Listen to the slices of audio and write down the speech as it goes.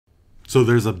So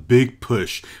there's a big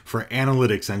push for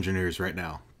analytics engineers right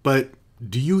now. But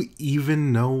do you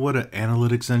even know what an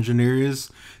analytics engineer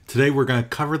is? Today we're going to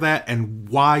cover that and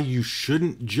why you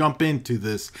shouldn't jump into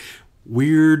this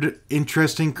weird,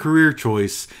 interesting career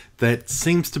choice that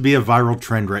seems to be a viral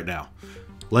trend right now.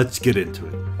 Let's get into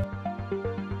it.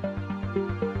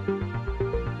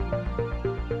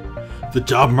 The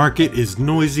job market is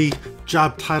noisy,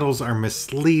 job titles are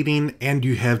misleading, and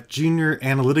you have junior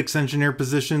analytics engineer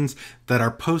positions that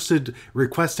are posted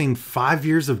requesting 5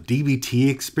 years of DBT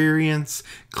experience,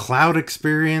 cloud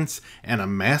experience, and a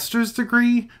master's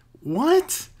degree?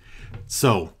 What?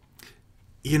 So,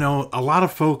 a lot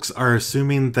of folks are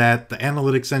assuming that the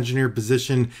analytics engineer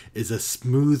position is a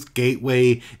smooth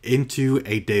gateway into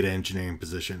a data engineering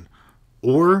position.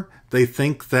 Or they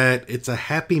think that it's a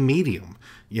happy medium,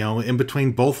 in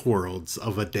between both worlds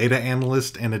of a data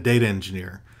analyst and a data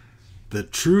engineer. The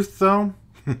truth, though,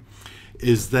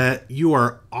 is that you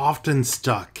are often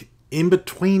stuck in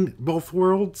between both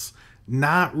worlds,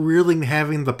 not really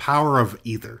having the power of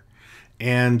either.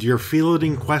 And you're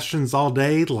fielding questions all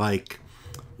day like,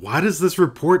 why does this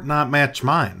report not match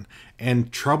mine?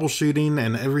 And troubleshooting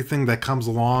and everything that comes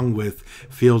along with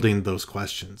fielding those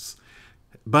questions.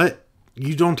 But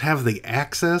you don't have the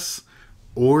access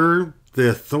or the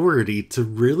authority to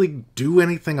really do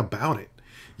anything about it.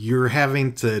 You're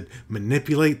having to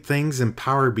manipulate things in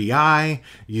Power BI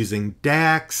using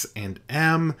DAX and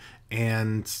M,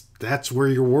 and that's where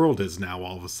your world is now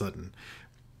all of a sudden.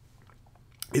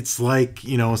 It's like,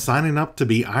 signing up to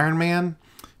be Iron Man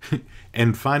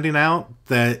and finding out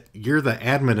that you're the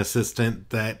admin assistant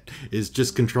that is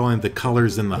just controlling the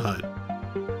colors in the HUD.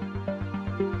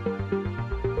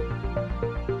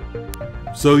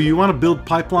 So you want to build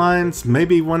pipelines,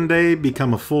 maybe one day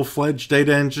become a full-fledged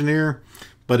data engineer,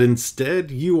 but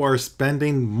instead you are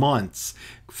spending months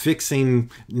fixing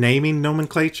naming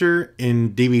nomenclature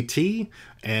in DBT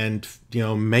and,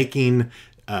 making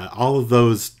all of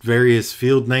those various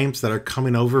field names that are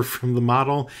coming over from the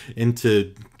model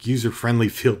into user-friendly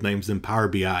field names in Power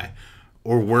BI.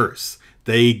 Or worse,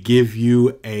 they give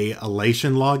you a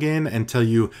Elation login and tell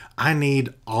you, I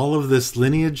need all of this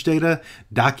lineage data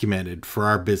documented for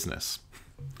our business.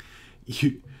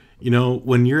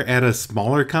 When you're at a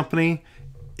smaller company,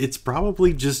 it's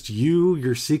probably just you,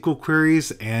 your SQL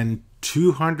queries, and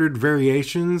 200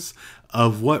 variations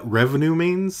of what revenue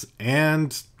means,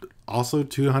 and also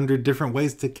 200 different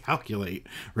ways to calculate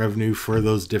revenue for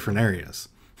those different areas.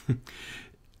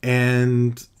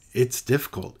 And it's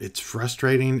difficult. It's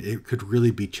frustrating. It could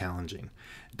really be challenging.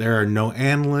 There are no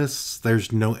analysts.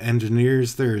 There's no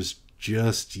engineers. There's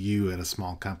just you at a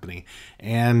small company.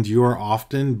 And you are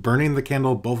often burning the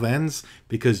candle at both ends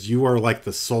because you are like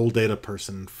the sole data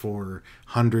person for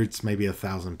hundreds, maybe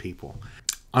 1,000 people.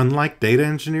 Unlike data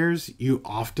engineers, you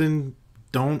often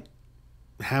don't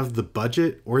have the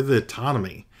budget or the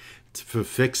autonomy to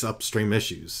fix upstream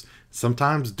issues.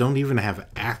 Sometimes don't even have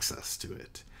access to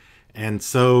it. And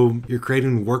so you're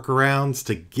creating workarounds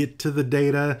to get to the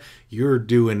data. You're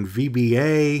doing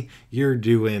VBA. You're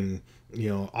doing,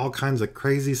 all kinds of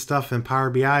crazy stuff in Power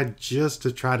BI just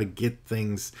to try to get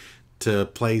things to a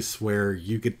place where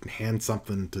you could hand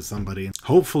something to somebody.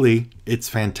 Hopefully it's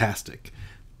fantastic.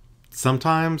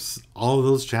 Sometimes all of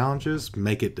those challenges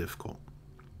make it difficult.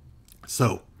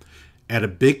 So at a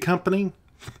big company,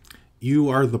 you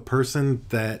are the person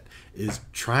that is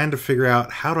trying to figure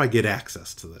out, how do I get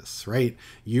access to this, right?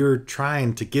 You're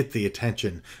trying to get the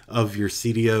attention of your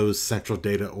CDO's central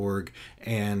data org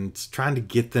and trying to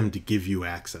get them to give you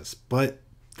access, but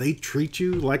they treat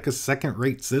you like a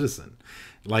second-rate citizen.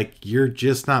 Like you're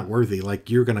just not worthy. Like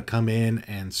you're going to come in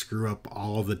and screw up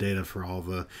all the data for all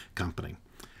the company.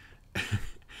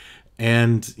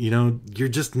 And, you're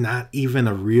just not even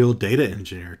a real data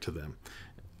engineer to them,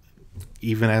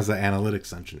 even as an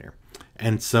analytics engineer.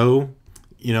 And so,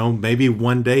 maybe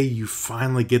one day you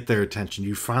finally get their attention.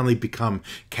 You finally become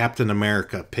Captain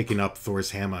America picking up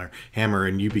Thor's hammer,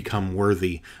 and you become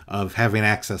worthy of having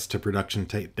access to production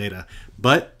data.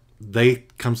 But they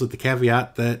comes with the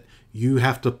caveat that you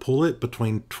have to pull it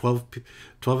between 12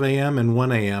 a.m. and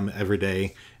 1 a.m. every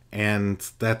day. And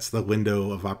that's the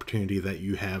window of opportunity that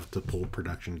you have to pull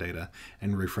production data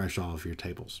and refresh all of your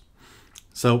tables.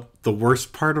 So the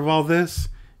worst part of all this,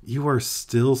 you are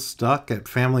still stuck at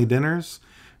family dinners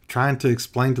trying to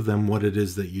explain to them what it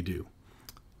is that you do.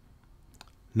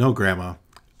 No, Grandma,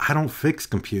 I don't fix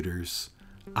computers.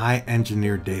 I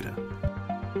engineer data.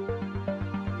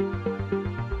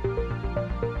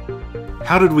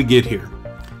 How did we get here?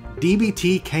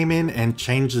 DBT came in and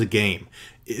changed the game.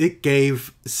 It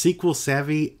gave SQL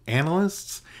savvy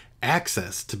analysts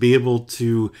access to be able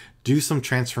to do some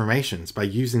transformations by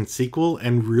using SQL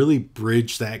and really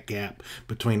bridge that gap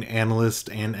between analyst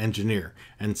and engineer.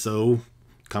 And so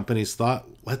companies thought,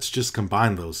 let's just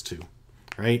combine those two,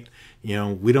 right?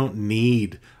 We don't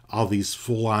need all these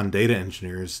full-on data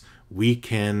engineers. We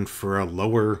can, for a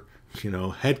lower,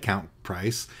 headcount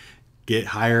price, get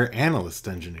higher analyst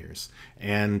engineers,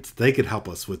 and they could help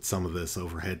us with some of this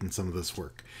overhead and some of this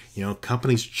work.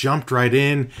 Companies jumped right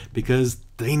in because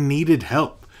they needed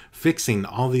help fixing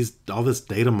all this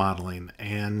data modeling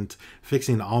and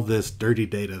fixing all this dirty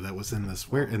data that was in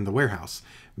the warehouse.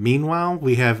 Meanwhile,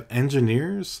 we have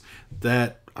engineers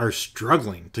that are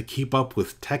struggling to keep up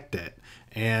with tech debt,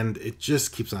 and it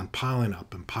just keeps on piling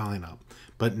up and piling up.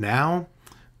 But now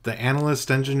the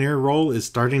analyst engineer role is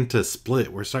starting to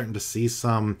split. We're starting to see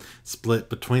some split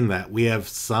between that. We have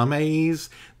some AEs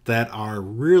that are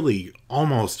really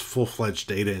almost full-fledged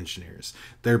data engineers.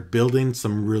 They're building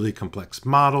some really complex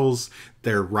models.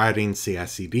 They're writing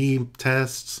CI/CD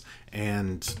tests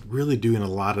and really doing a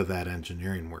lot of that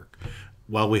engineering work.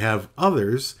 While we have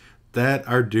others that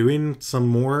are doing some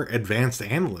more advanced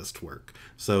analyst work.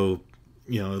 So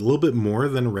a little bit more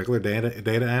than a regular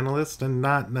data analyst, and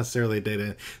not necessarily a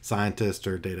data scientist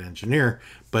or data engineer,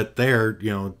 but they're,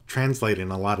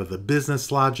 translating a lot of the business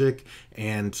logic,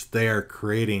 and they are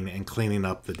creating and cleaning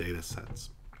up the data sets.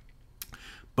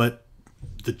 But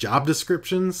the job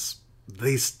descriptions,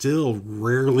 they still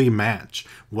rarely match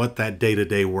what that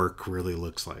day-to-day work really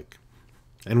looks like.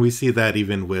 And we see that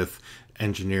even with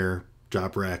engineer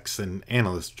job recs and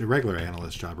regular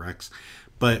analyst job recs.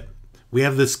 But we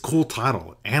have this cool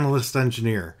title, analyst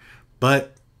engineer,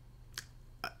 but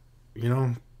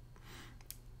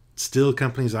still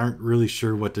companies aren't really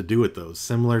sure what to do with those,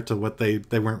 similar to what they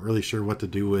weren't really sure what to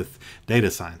do with data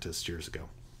scientists years ago.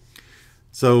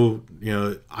 So,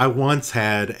 I once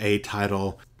had a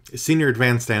title, Senior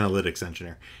Advanced Analytics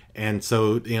Engineer. And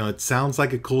so, it sounds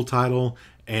like a cool title,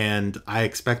 and I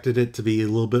expected it to be a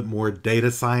little bit more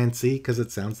data science-y, because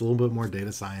it sounds a little bit more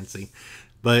data science-y.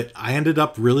 But I ended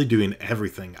up really doing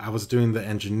everything. I was doing the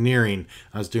engineering,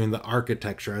 I was doing the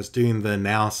architecture, I was doing the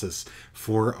analysis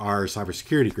for our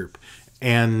cybersecurity group.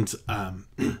 And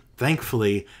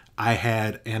thankfully, I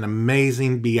had an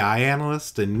amazing BI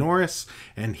analyst in Norris,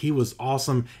 and he was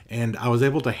awesome. And I was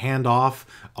able to hand off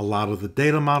a lot of the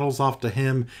data models off to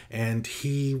him, and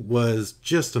he was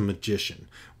just a magician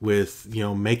with,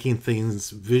 making things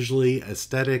visually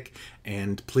aesthetic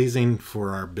and pleasing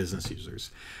for our business users.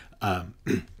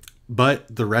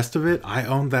 But the rest of it, I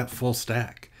owned that full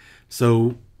stack.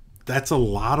 So that's a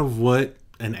lot of what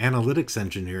an analytics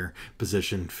engineer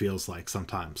position feels like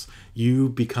sometimes. You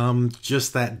become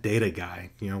just that data guy.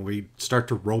 We start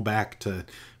to roll back to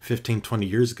 15, 20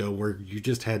 years ago where you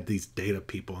just had these data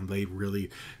people, and they really,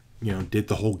 did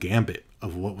the whole gambit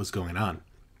of what was going on.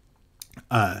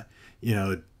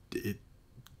 It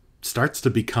starts to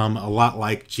become a lot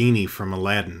like Genie from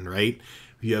Aladdin, right?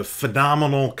 You have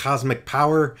phenomenal cosmic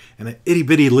power and an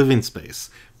itty-bitty living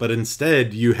space. But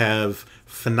instead, you have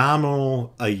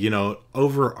phenomenal,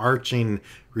 overarching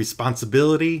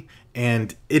responsibility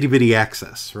and itty-bitty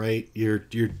access, right? You're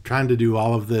trying to do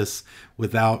all of this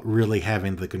without really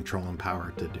having the control and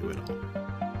power to do it all.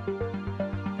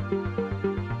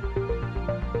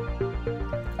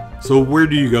 So where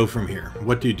do you go from here?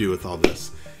 What do you do with all this?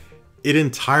 It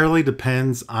entirely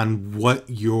depends on what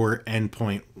your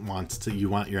endpoint you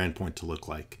want your endpoint to look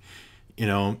like.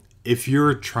 If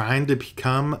you're trying to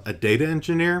become a data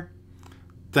engineer,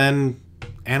 then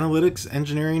analytics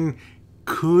engineering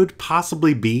could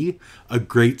possibly be a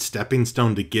great stepping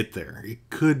stone to get there. It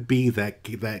could be that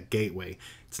gateway.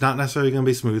 It's not necessarily going to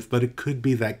be smooth, but it could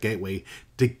be that gateway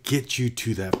to get you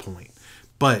to that point.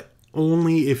 But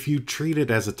only if you treat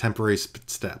it as a temporary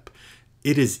step.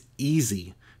 It is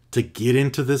easy to get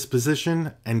into this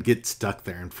position and get stuck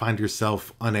there and find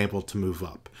yourself unable to move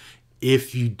up.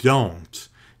 If you don't,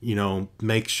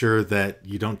 make sure that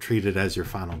you don't treat it as your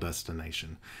final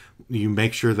destination. You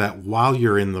make sure that while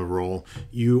you're in the role,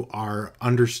 you are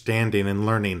understanding and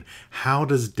learning how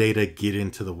does data get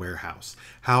into the warehouse,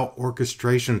 how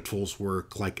orchestration tools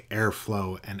work like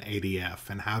Airflow and ADF,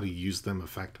 and how to use them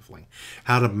effectively,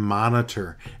 how to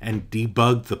monitor and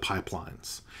debug the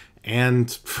pipelines.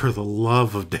 And for the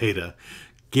love of data,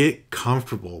 get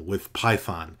comfortable with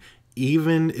Python,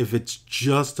 even if it's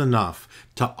just enough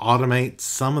to automate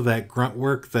some of that grunt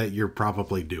work that you're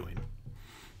probably doing.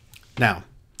 Now,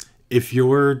 if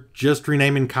you're just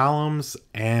renaming columns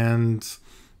and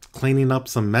cleaning up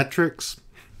some metrics,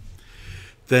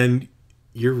 then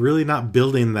you're really not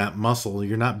building that muscle.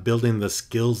 You're not building the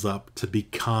skills up to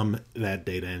become that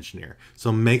data engineer.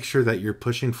 So make sure that you're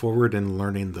pushing forward and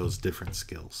learning those different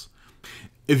skills.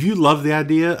 If you love the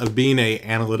idea of being a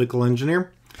analytical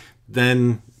engineer,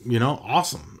 then,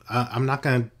 awesome. I'm not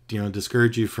going to,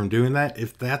 discourage you from doing that.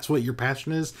 If that's what your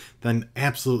passion is, then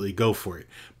absolutely go for it.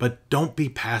 But don't be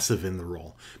passive in the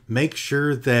role. Make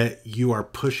sure that you are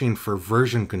pushing for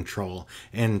version control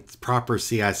and proper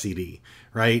CI/CD,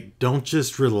 right? Don't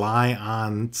just rely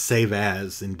on save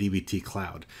as in DBT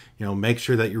Cloud. Make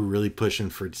sure that you're really pushing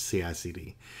for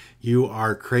CI/CD. You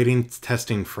are creating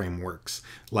testing frameworks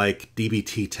like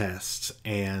DBT tests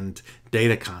and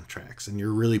data contracts, and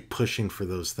you're really pushing for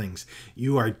those things.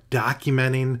 You are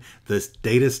documenting the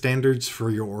data standards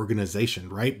for your organization,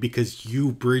 right? Because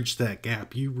you bridge that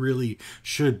gap. You really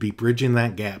should be bridging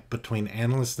that gap between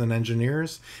analysts and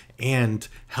engineers and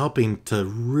helping to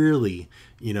really,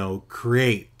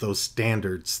 create those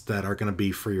standards that are going to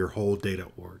be for your whole data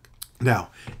org. Now,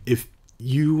 if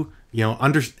you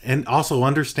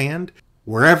understand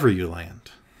wherever you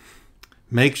land,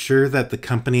 make sure that the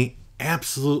company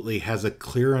absolutely has a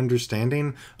clear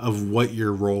understanding of what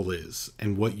your role is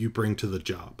and what you bring to the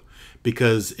job.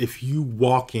 Because if you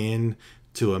walk in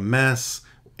to a mess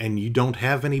and you don't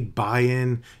have any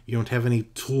buy-in, you don't have any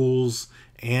tools,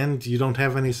 and you don't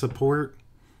have any support,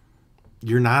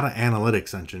 you're not an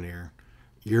analytics engineer.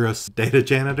 You're a data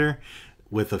janitor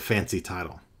with a fancy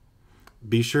title.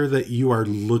 Be sure that you are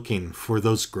looking for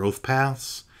those growth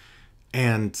paths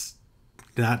and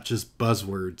not just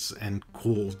buzzwords and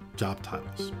cool job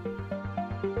titles.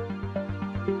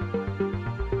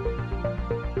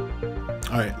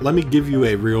 All right, let me give you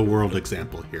a real world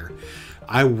example here.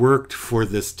 I worked for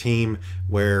this team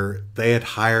where they had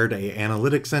hired an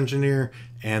analytics engineer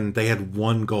and they had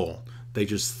one goal. They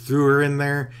just threw her in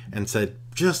there and said,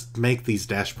 just make these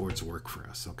dashboards work for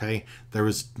us, okay? There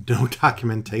was no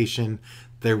documentation.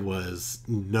 There was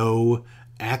no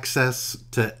access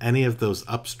to any of those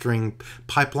upstream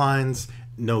pipelines,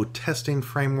 no testing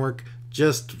framework.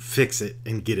 Just fix it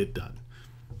and get it done.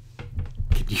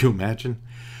 Can you imagine?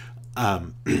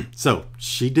 So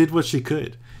she did what she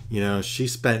could. She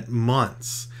spent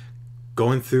months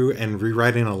going through and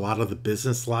rewriting a lot of the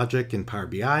business logic in Power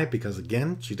BI because,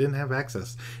 again, she didn't have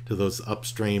access to those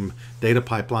upstream data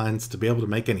pipelines to be able to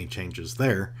make any changes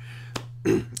there.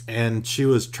 And she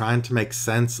was trying to make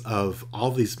sense of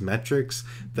all these metrics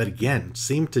that, again,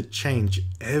 seemed to change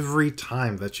every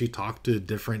time that she talked to a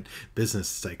different business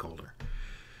stakeholder.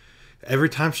 Every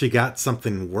time she got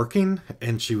something working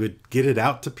and she would get it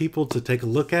out to people to take a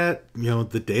look at,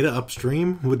 the data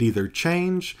upstream would either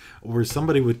change or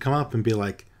somebody would come up and be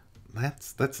like,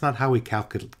 that's not how we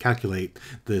calculate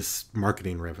this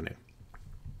marketing revenue.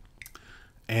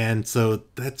 And so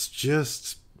that's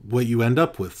just what you end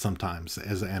up with sometimes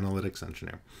as an analytics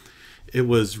engineer. It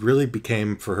really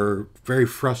became for her very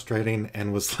frustrating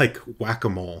and was like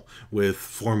whack-a-mole with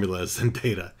formulas and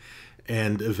data.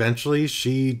 And eventually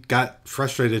she got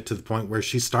frustrated to the point where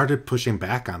she started pushing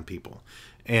back on people.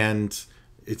 And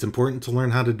it's important to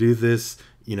learn how to do this,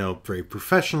 very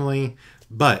professionally,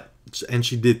 and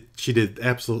she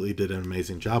absolutely did an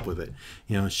amazing job with it.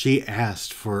 She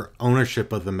asked for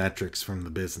ownership of the metrics from the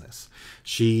business.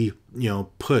 She,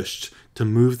 pushed to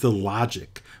move the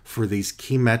logic for these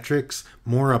key metrics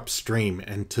more upstream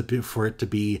and for it to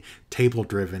be table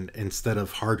driven instead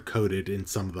of hard coded in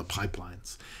some of the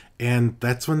pipelines. And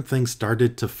that's when things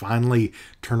started to finally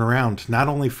turn around, not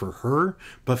only for her,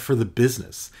 but for the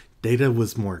business. Data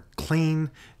was more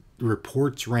clean.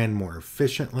 Reports ran more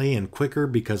efficiently and quicker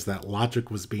because that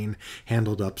logic was being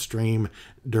handled upstream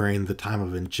during the time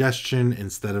of ingestion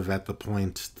instead of at the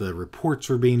point the reports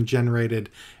were being generated.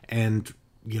 And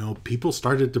people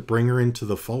started to bring her into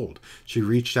the fold. She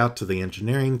reached out to the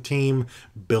engineering team,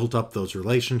 built up those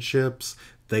relationships.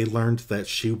 They learned that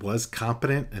she was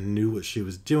competent and knew what she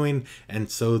was doing. And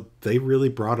so they really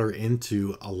brought her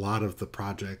into a lot of the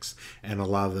projects and a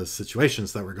lot of the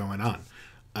situations that were going on.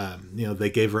 They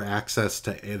gave her access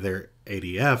to their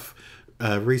ADF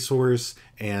resource,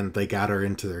 and they got her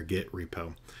into their Git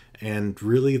repo. And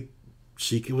really,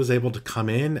 she was able to come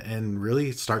in and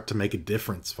really start to make a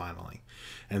difference finally.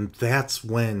 And that's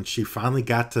when she finally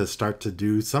got to start to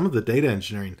do some of the data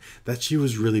engineering that she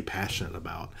was really passionate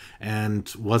about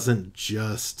and wasn't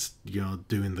just,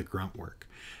 doing the grunt work.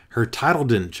 Her title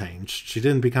didn't change. She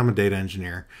didn't become a data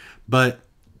engineer, but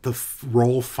the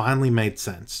role finally made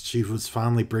sense. She was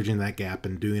finally bridging that gap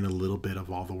and doing a little bit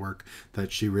of all the work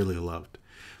that she really loved.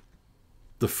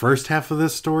 The first half of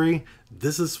this story,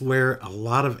 this is where a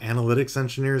lot of analytics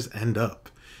engineers end up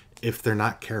if they're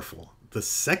not careful. The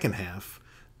second half,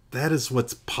 that is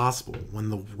what's possible when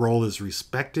the role is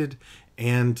respected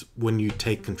and when you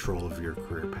take control of your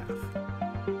career path.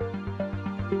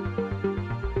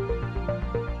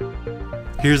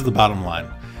 Here's the bottom line.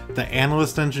 The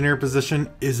analyst engineer position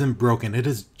isn't broken, it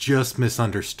is just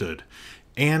misunderstood.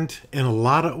 And in a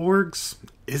lot of orgs,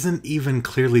 isn't even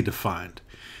clearly defined.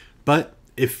 But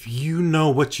if you know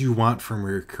what you want from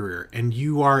your career and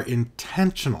you are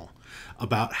intentional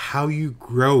about how you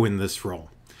grow in this role,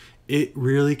 it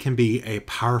really can be a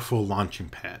powerful launching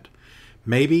pad.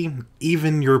 Maybe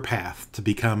even your path to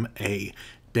become a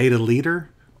data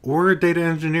leader or a data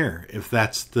engineer, if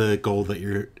that's the goal that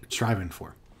you're striving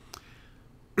for.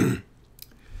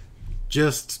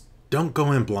 Just don't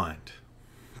go in blind,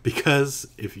 because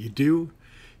if you do,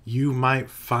 you might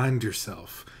find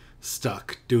yourself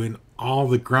stuck doing all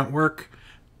the grunt work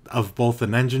of both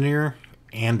an engineer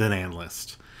and an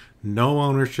analyst. No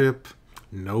ownership,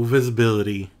 no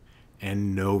visibility,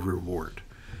 and no reward.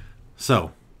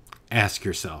 So, ask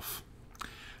yourself,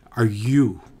 are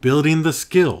you building the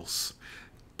skills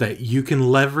that you can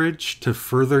leverage to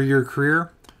further your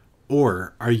career?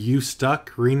 Or are you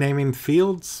stuck renaming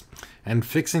fields and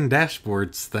fixing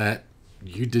dashboards that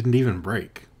you didn't even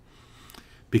break?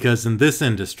 Because in this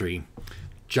industry,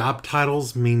 job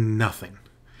titles mean nothing.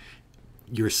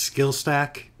 Your skill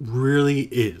stack really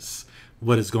is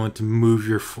what is going to move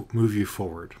you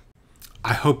forward.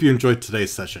 I hope you enjoyed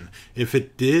today's session. If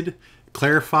it did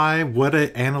clarify what an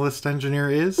analyst engineer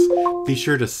is, be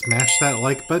sure to smash that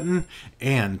like button,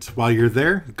 and while you're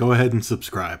there, go ahead and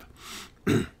subscribe.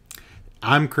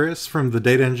 I'm Chris from the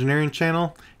Data Engineering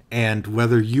Channel, and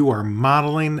whether you are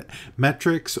modeling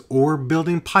metrics or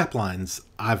building pipelines,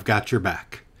 I've got your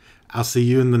back. I'll see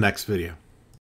you in the next video.